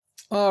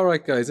All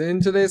right, guys, in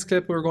today's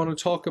clip, we're going to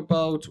talk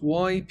about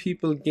why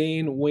people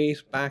gain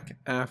weight back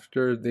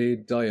after they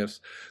diet.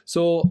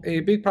 So,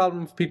 a big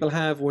problem people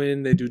have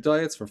when they do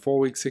diets for 4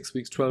 weeks, 6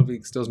 weeks, 12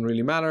 weeks, doesn't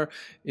really matter,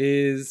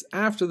 is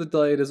after the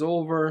diet is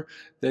over,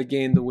 they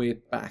gain the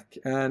weight back.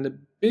 And a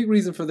big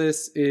reason for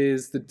this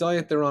is the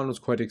diet they're on was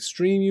quite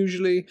extreme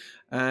usually,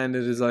 and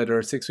it is either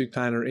a 6 week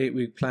plan or 8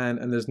 week plan,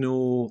 and there's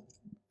no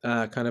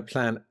kind of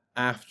plan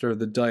after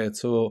the diet.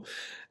 So,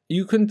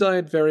 you can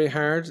diet very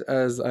hard,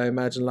 as I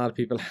imagine a lot of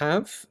people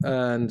have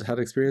and had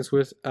experience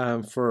with,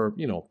 for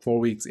 4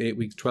 weeks, 8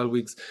 weeks, 12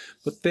 weeks.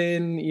 But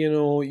then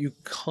you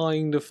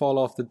kind of fall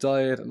off the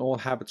diet, and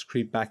old habits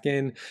creep back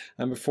in,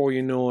 and before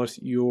you know it,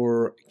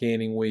 you're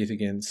gaining weight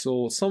again.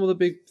 So some of the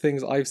big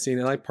things I've seen,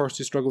 and I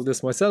personally struggle with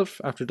this myself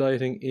after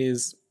dieting,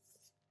 is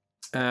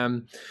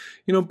boredom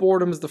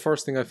is the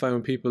first thing I find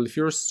with people. If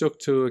you're stuck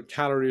to a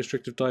calorie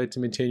restrictive diet to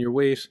maintain your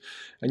weight,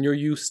 and you're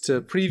used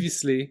to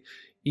previously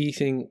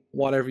eating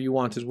whatever you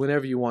wanted,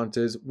 whenever you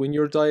wanted, when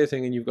you're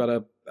dieting and you've got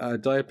a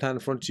diet plan in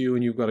front of you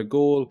and you've got a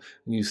goal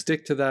and you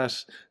stick to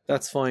that,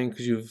 that's fine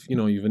because you've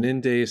an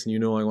end date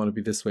and I want to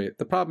be this way.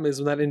 The problem is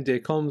when that end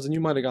date comes and you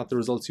might have got the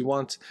results you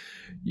want,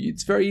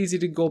 it's very easy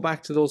to go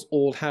back to those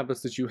old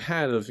habits that you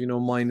had of,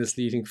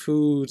 mindlessly eating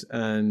food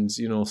and,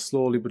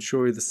 slowly but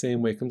surely the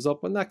same way comes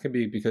up. And that can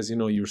be because,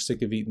 you're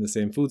sick of eating the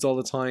same foods all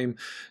the time,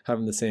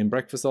 having the same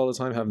breakfast all the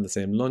time, having the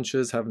same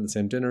lunches, having the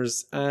same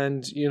dinners,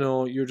 and,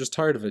 you're just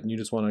tired of it and you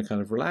just want to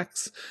kind of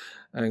relax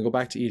and go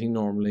back to eating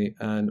normally,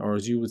 or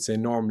as you would say,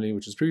 normally,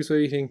 which is previous way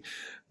of eating.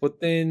 But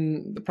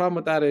then the problem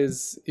with that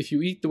is if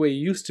you eat the way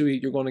you used to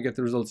eat, you're going to get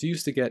the results you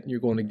used to get and you're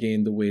going to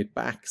gain the weight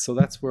back. So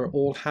that's where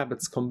old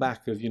habits come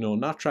back of,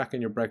 not tracking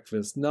your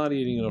breakfast, not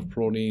eating enough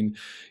protein,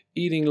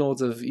 eating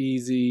loads of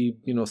easy,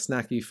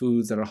 snacky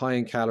foods that are high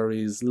in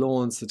calories,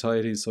 low in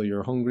satiety, so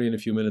you're hungry in a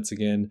few minutes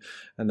again,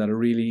 and that are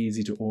really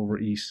easy to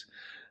overeat.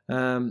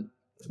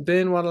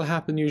 Then what will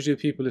happen usually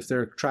with people if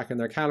they're tracking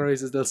their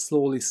calories is they'll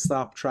slowly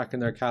stop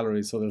tracking their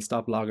calories. So they'll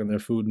stop logging their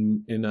food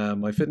in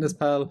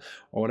MyFitnessPal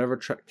or whatever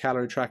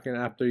calorie tracking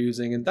app they're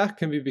using. And that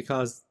can be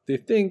because they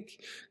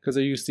think, because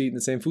they're used to eating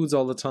the same foods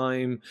all the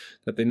time,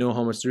 that they know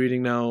how much they're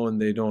eating now and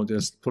they don't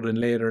just put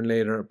in later and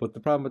later. But the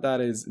problem with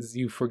that is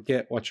you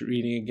forget what you're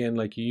eating again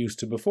like you used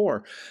to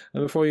before.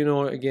 And before you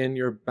know it, again,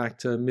 you're back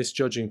to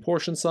misjudging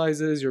portion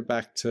sizes. You're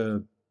back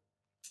to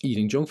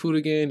eating junk food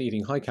again,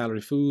 eating high calorie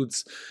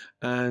foods,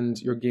 and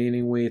you're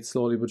gaining weight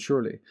slowly but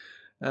surely.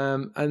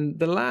 And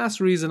the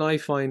last reason I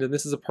find, and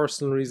this is a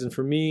personal reason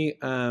for me,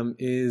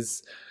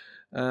 is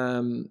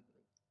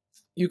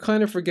you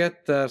kind of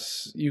forget that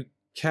you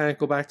can't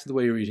go back to the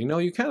way you're eating. Now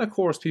you can, of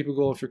course, people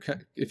go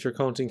if you're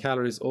counting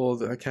calories.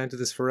 Oh, I can't do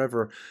this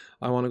forever.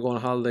 I want to go on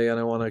a holiday and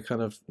I want to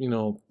kind of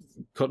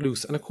cut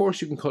loose. And of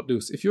course you can cut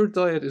loose if your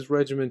diet is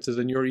regimented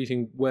and you're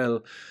eating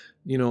well.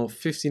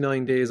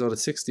 59 days out of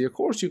 60, of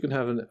course you can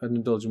have an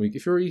indulgent week.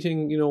 If you're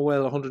eating,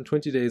 well,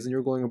 120 days and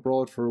you're going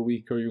abroad for a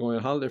week or you're going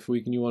on holiday for a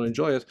week and you want to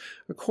enjoy it,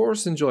 of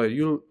course enjoy it.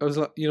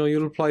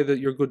 You'll apply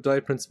your good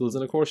diet principles,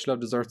 and of course you'll have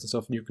desserts and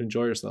stuff and you can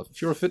enjoy yourself.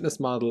 If you're a fitness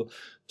model,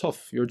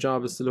 tough, your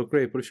job is to look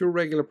great. But if you're a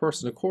regular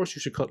person, of course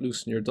you should cut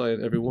loose in your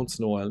diet every once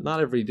in a while. Not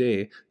every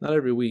day, not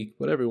every week,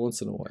 but every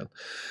once in a while.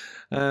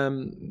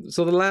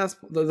 So the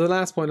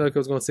last point like I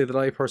was going to say that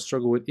I personally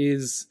struggle with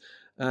is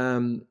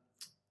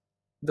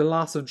the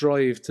loss of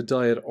drive to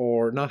diet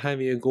or not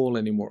having a goal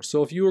anymore.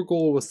 So if your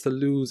goal was to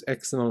lose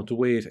X amount of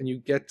weight and you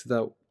get to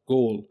that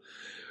goal,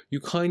 you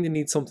kind of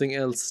need something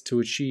else to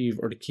achieve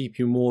or to keep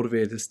you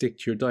motivated to stick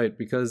to your diet,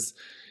 because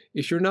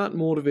if you're not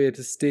motivated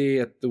to stay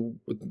at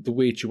the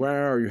weight you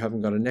are, or you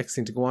haven't got a next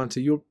thing to go on to,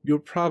 you'll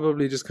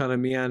probably just kind of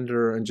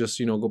meander and just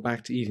go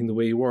back to eating the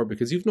way you were,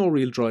 because you've no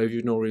real drive,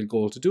 you've no real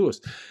goal to do it.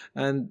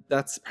 And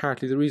that's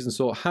partly the reason.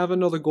 So have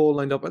another goal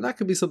lined up, and that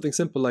could be something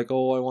simple like,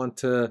 oh, I want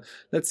to,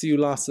 let's say you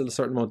lost a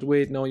certain amount of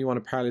weight, now you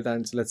want to parlay that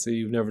into, let's say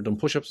you've never done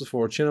push-ups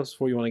before, chin-ups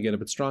before, you want to get a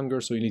bit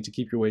stronger, so you need to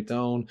keep your weight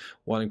down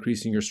while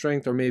increasing your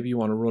strength, or maybe you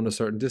want to run a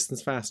certain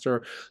distance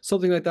faster,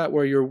 something like that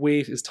where your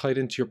weight is tied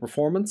into your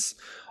performance.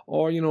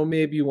 Or,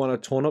 maybe you want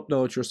to tone up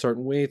now at your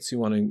certain weights. You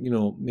want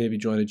to, maybe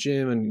join a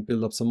gym and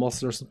build up some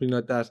muscle or something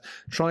like that.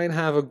 Try and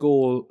have a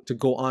goal to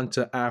go on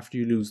to after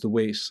you lose the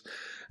weight.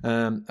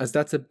 As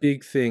that's a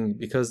big thing,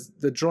 because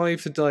the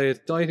drive to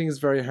dieting is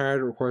very hard.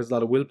 It requires a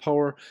lot of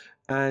willpower.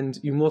 And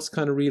you must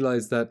kind of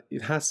realize that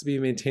it has to be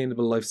a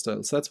maintainable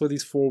lifestyle. So that's why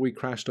these 4-week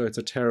crash diets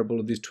are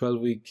terrible. And these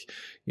 12-week,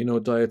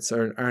 diets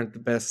aren't the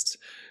best.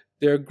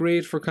 They're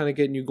great for kind of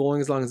getting you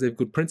going as long as they have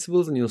good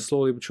principles and you'll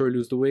slowly but surely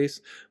lose the weight.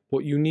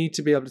 But you need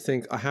to be able to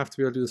think, I have to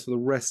be able to do this for the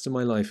rest of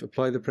my life.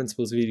 Apply the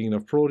principles of eating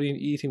enough protein,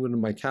 eating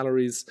within my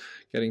calories,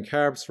 getting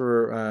carbs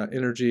for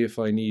energy if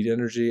I need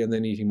energy, and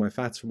then eating my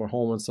fats from at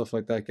home and stuff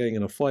like that, getting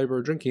enough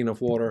fiber, drinking enough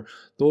water.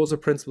 Those are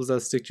principles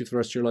that stick to you for the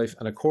rest of your life.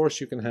 And of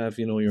course, you can have,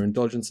 your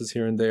indulgences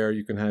here and there.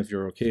 You can have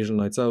your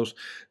occasional nights out.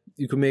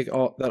 You can make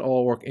that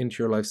all work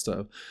into your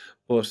lifestyle.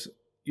 But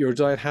your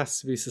diet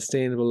has to be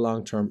sustainable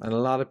long term, and a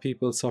lot of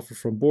people suffer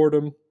from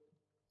boredom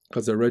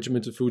because they're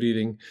regimented food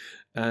eating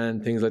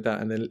and things like that,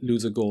 and then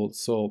lose a goal.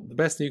 So the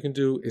best thing you can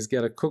do is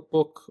get a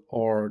cookbook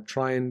or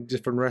trying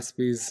different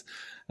recipes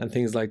and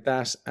things like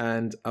that,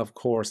 and of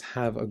course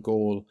have a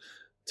goal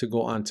to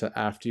go on to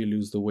after you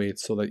lose the weight,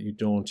 so that you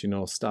don't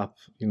stop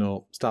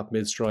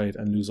mid-stride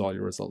and lose all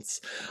your results.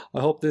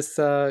 I hope this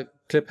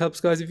clip helps,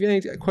 guys. If you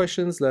have any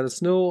questions, let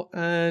us know,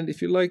 and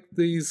if you like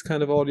these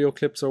kind of audio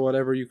clips or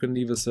whatever, you can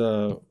leave us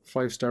a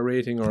 5-star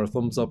rating or a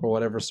thumbs up or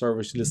whatever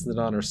service you listen to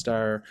it on, or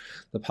star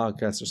the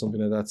podcast or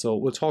something like that. So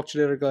we'll talk to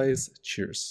you later, guys. Cheers.